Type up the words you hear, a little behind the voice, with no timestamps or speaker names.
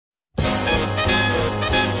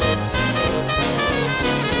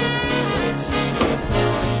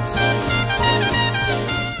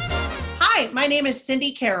My name is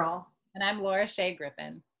Cindy Carroll. And I'm Laura Shea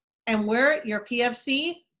Griffin. And we're your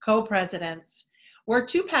PFC co-presidents. We're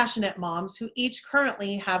two passionate moms who each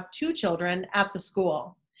currently have 2 children at the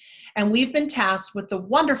school. And we've been tasked with the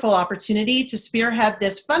wonderful opportunity to spearhead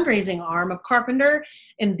this fundraising arm of Carpenter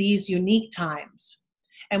in these unique times.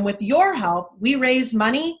 And with your help, we raise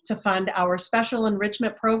money to fund our special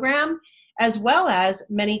enrichment program, as well as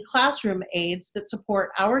many classroom aids that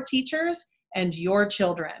support our teachers and your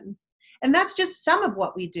children. And that's just some of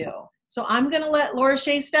what we do. So I'm going to let Laura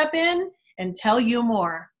Shea step in and tell you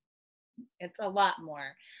more. It's a lot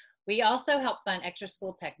more. We also help fund extra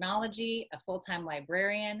school technology, a full-time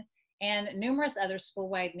librarian, and numerous other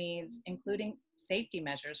school-wide needs, including safety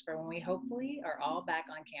measures for when we hopefully are all back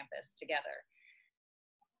on campus together.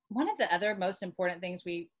 One of the other most important things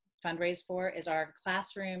we fundraise for is our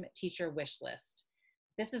classroom teacher wish list.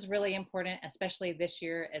 This is really important, especially this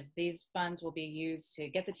year, as these funds will be used to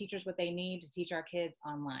get the teachers what they need to teach our kids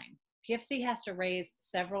online. PFC has to raise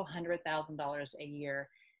several $100,000s a year,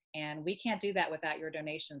 and we can't do that without your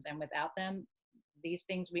donations, and without them, these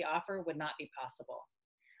things we offer would not be possible.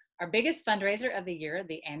 Our biggest fundraiser of the year,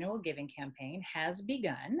 the annual giving campaign, has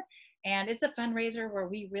begun, and it's a fundraiser where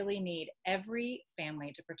we really need every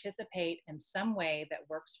family to participate in some way that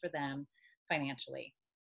works for them financially.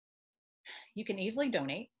 You can easily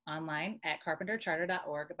donate online at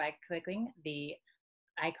carpentercharter.org by clicking the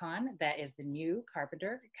icon that is the new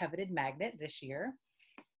Carpenter coveted magnet this year.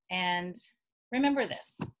 And remember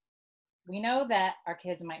this, we know that our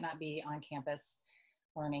kids might not be on campus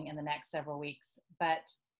learning in the next several weeks, but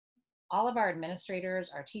all of our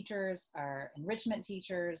administrators, our teachers, our enrichment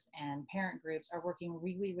teachers, and parent groups are working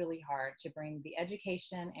really, really hard to bring the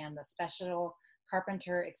education and the special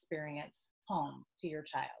Carpenter experience home to your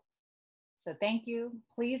child. So thank you.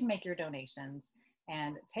 Please make your donations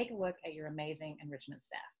and take a look at your amazing enrichment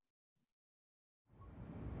staff.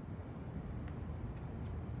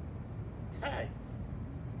 Hi,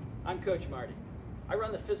 I'm Coach Marty. I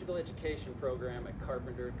run the physical education program at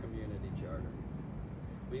Carpenter Community Charter.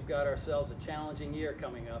 We've got ourselves a challenging year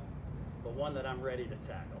coming up, but one that I'm ready to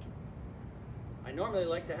tackle. I normally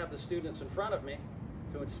like to have the students in front of me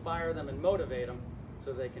to inspire them and motivate them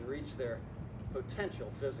so they can reach their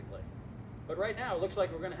potential physically. But right now, it looks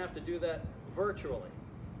like we're going to have to do that virtually.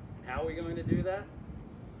 And how are we going to do that?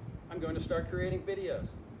 I'm going to start creating videos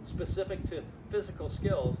specific to physical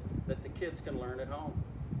skills that the kids can learn at home.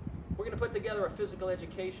 We're going to put together a physical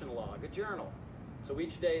education log, a journal, so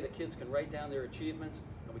each day the kids can write down their achievements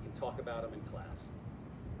and we can talk about them in class.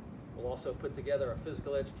 We'll also put together a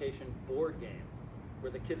physical education board game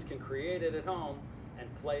where the kids can create it at home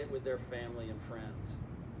and play it with their family and friends.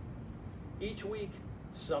 Each week,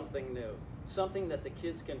 something new. Something that the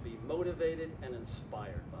kids can be motivated and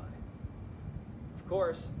inspired by. Of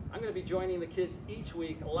course, I'm going to be joining the kids each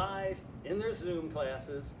week live in their Zoom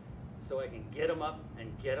classes so I can get them up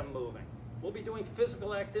and get them moving. We'll be doing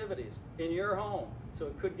physical activities in your home, so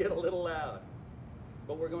it could get a little loud.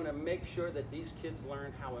 But we're going to make sure that these kids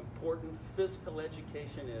learn how important physical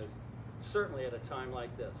education is, certainly at a time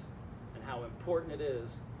like this, and how important it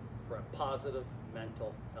is for a positive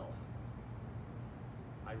mental health.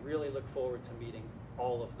 I really look forward to meeting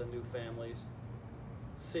all of the new families,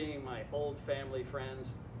 seeing my old family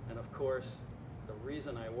friends, and of course, the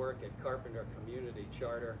reason I work at Carpenter Community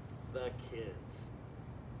Charter, the kids.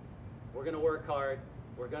 We're going to work hard,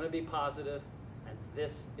 we're going to be positive, and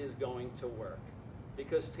this is going to work.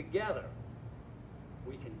 Because together,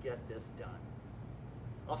 we can get this done.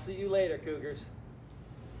 I'll see you later, Cougars.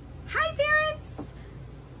 Hi, parents!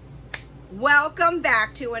 Welcome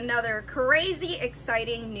back to another crazy,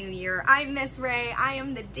 exciting new year. I'm Miss Ray. I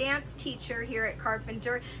am the dance teacher here at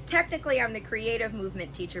Carpenter. Technically, I'm the creative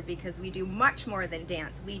movement teacher because we do much more than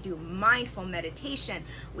dance. We do mindful meditation.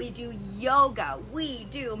 We do yoga. We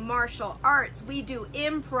do martial arts. We do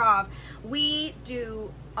improv. We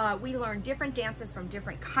learn different dances from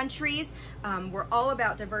different countries. We're all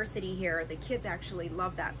about diversity here. The kids actually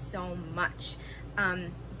love that so much.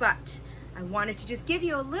 But I wanted to just give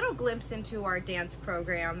you a little glimpse into our dance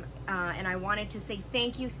program, and I wanted to say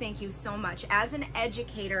thank you so much. As an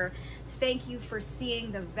educator, thank you for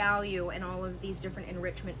seeing the value in all of these different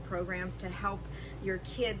enrichment programs to help your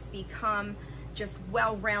kids become just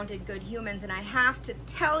well-rounded good humans. And I have to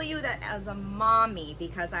tell you that as a mommy,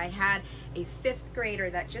 because I had a 5th grader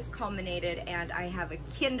that just culminated and I have a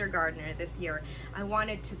kindergartner this year, I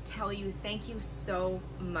wanted to tell you thank you so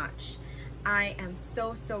much. I am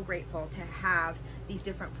so grateful to have these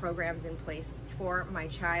different programs in place for my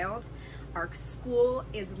child. Our school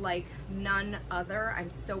is like none other. I'm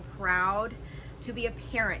so proud to be a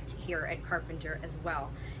parent here at Carpenter as well.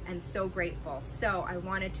 and so grateful. So I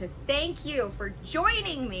wanted to thank you for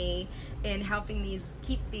joining me in helping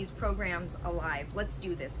keep these programs alive. Let's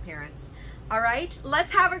do this, parents. All right,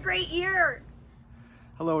 let's have a great year.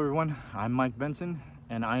 Hello everyone, I'm Mike Benson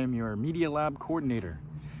and I am your Media Lab coordinator.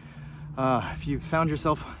 If you found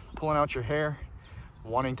yourself pulling out your hair,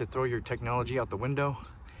 wanting to throw your technology out the window,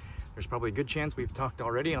 there's probably a good chance we've talked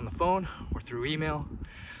already on the phone or through email.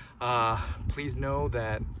 Please know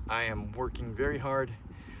that I am working very hard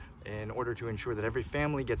in order to ensure that every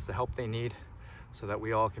family gets the help they need so that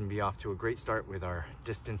we all can be off to a great start with our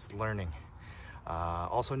distance learning.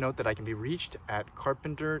 Also note that I can be reached at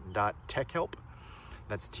carpenter.techhelp.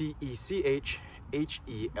 That's TECHHELP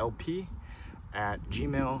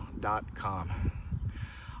 @gmail.com.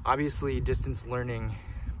 Obviously, distance learning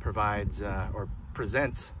provides or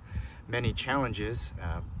presents many challenges.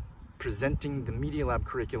 Presenting the Media Lab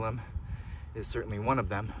curriculum is certainly one of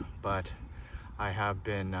them, but I have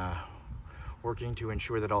been working to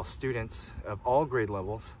ensure that all students of all grade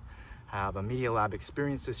levels have a Media Lab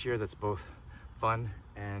experience this year that's both fun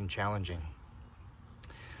and challenging.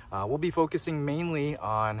 We'll be focusing mainly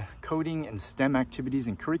on coding and STEM activities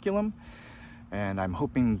and curriculum, and I'm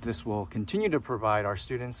hoping this will continue to provide our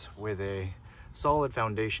students with a solid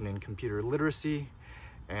foundation in computer literacy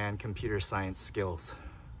and computer science skills.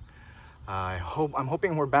 I'm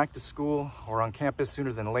hoping we're back to school or on campus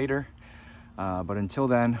sooner than later, but until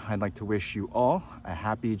then, I'd like to wish you all a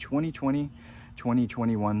happy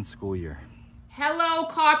 2020-2021 school year. Hello,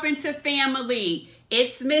 Carpenter family.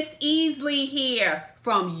 It's Miss Easley here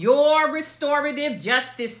from your restorative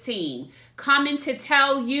justice team, coming to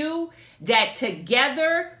tell you that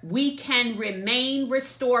together we can remain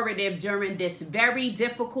restorative during this very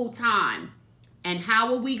difficult time. And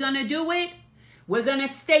how are we going to do it? We're going to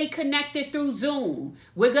stay connected through Zoom.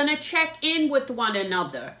 We're going to check in with one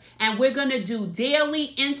another, and we're going to do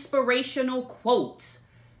daily inspirational quotes.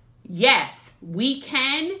 Yes, we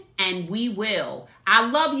can and we will. I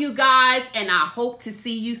love you guys, and I hope to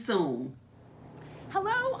see you soon.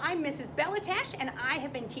 Hello, I'm Mrs. Bellatash, and I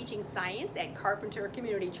have been teaching science at Carpenter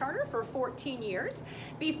Community Charter for 14 years.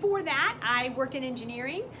 Before that, I worked in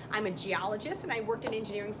engineering. I'm a geologist, and I worked in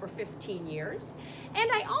engineering for 15 years. And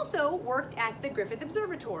I also worked at the Griffith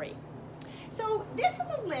Observatory. So this is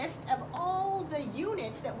a list of all the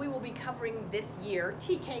units that we will be covering this year,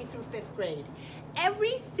 TK through 5th grade.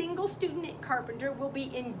 Every single student at Carpenter will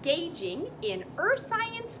be engaging in earth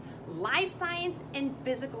science, life science, and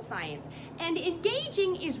physical science. And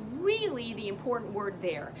engaging is really the important word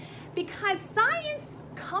there, because science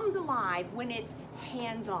comes alive when it's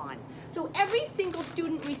hands-on. So every single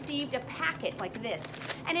student received a packet like this,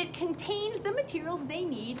 and it contains the materials they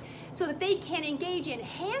need so that they can engage in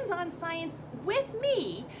hands-on science with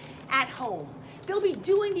me at home. They'll be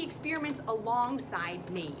doing the experiments alongside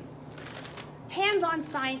me. Hands-on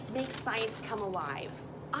science makes science come alive.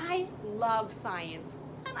 I love science,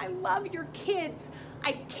 and I love your kids.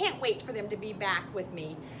 I can't wait for them to be back with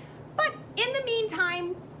me. But in the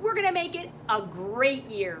meantime, we're gonna make it a great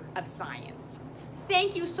year of science.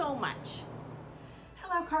 Thank you so much.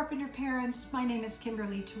 Hello, Carpenter parents. My name is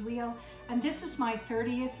Kimberly Tawil, and this is my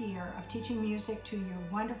 30th year of teaching music to your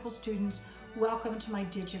wonderful students. Welcome to my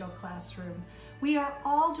digital classroom. We are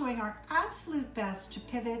all doing our absolute best to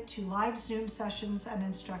pivot to live Zoom sessions and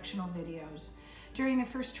instructional videos. During the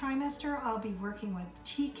first trimester, I'll be working with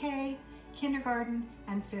TK, kindergarten,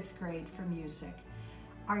 and 5th grade for music.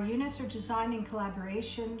 Our units are designed in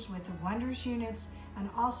collaborations with the Wonders units and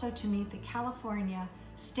also to meet the California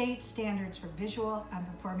state standards for visual and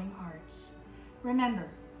performing arts. Remember,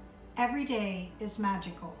 every day is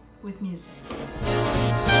magical with music.